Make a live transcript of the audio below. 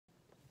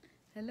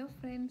Hello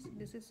friends,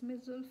 this is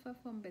Miss Zulfa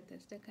from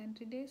Bethesda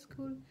Country Day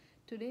School.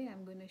 Today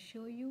I'm going to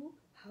show you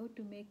how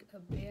to make a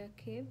bear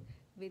cave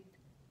with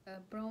a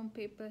brown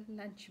paper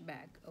lunch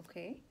bag.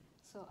 Okay,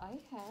 so I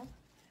have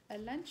a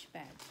lunch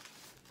bag.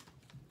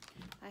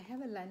 I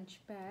have a lunch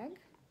bag.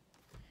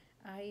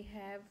 I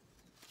have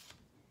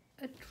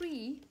a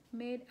tree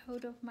made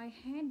out of my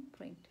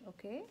handprint.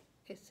 Okay,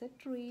 it's a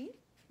tree.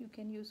 You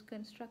can use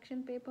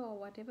construction paper or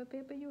whatever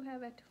paper you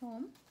have at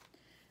home.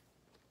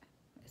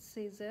 A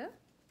scissor.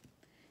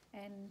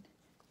 And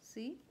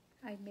see,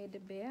 I made a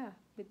bear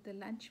with the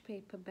lunch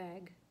paper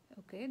bag.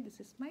 Okay,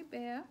 this is my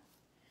bear,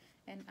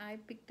 and I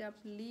picked up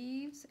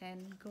leaves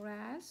and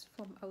grass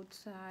from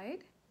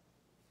outside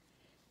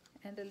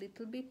and a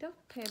little bit of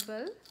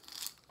pebbles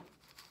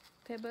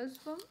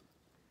from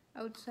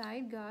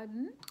outside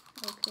garden.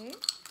 Okay,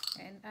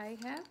 and I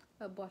have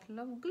a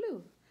bottle of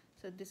glue.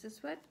 So this is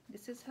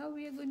how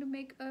we are going to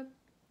make a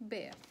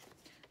bear.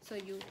 So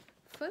you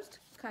first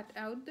cut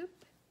out the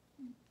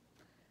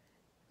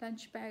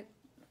lunch bag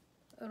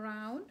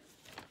around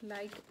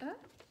like a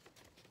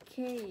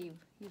cave.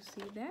 You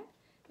see that?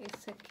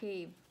 It's a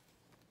cave,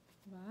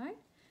 right?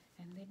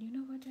 And then you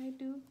know what I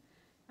do?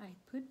 I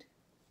put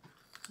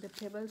the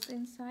pebbles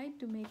inside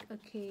to make a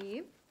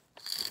cave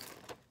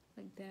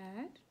like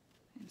that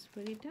and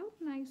spread it out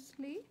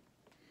nicely.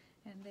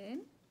 And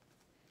then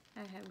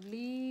I have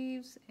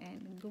leaves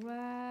and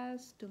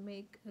grass to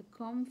make a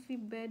comfy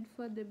bed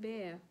for the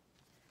bear,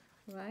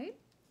 right?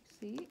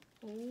 See,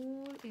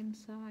 all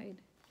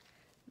inside.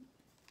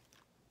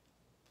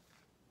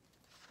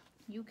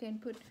 You can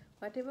put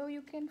whatever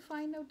you can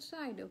find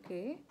outside,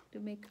 okay, to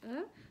make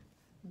a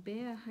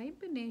bear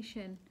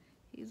hibernation.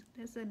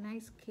 There's a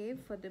nice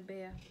cave for the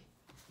bear.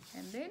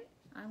 And then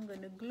I'm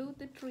going to glue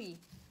the tree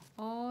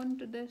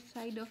onto the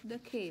side of the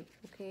cave,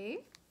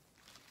 okay.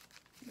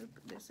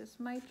 Look, this is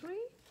my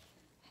tree,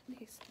 and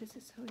this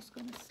is how it's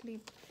going to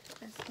sleep.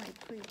 That's my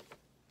tree.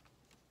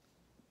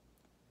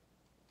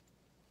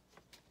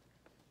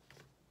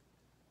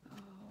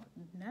 Oh,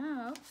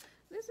 now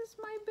this is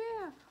my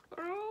bear.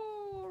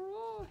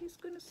 Oh, he's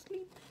going to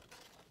sleep.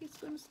 He's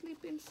going to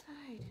sleep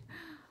inside.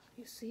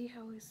 You see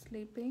how he's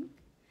sleeping?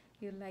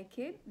 You like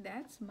it?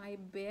 That's my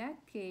bear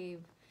cave.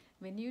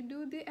 When you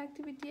do the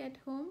activity at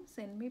home,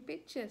 send me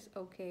pictures,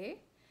 okay?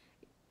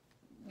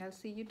 I'll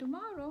see you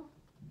tomorrow.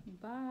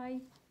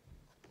 Bye.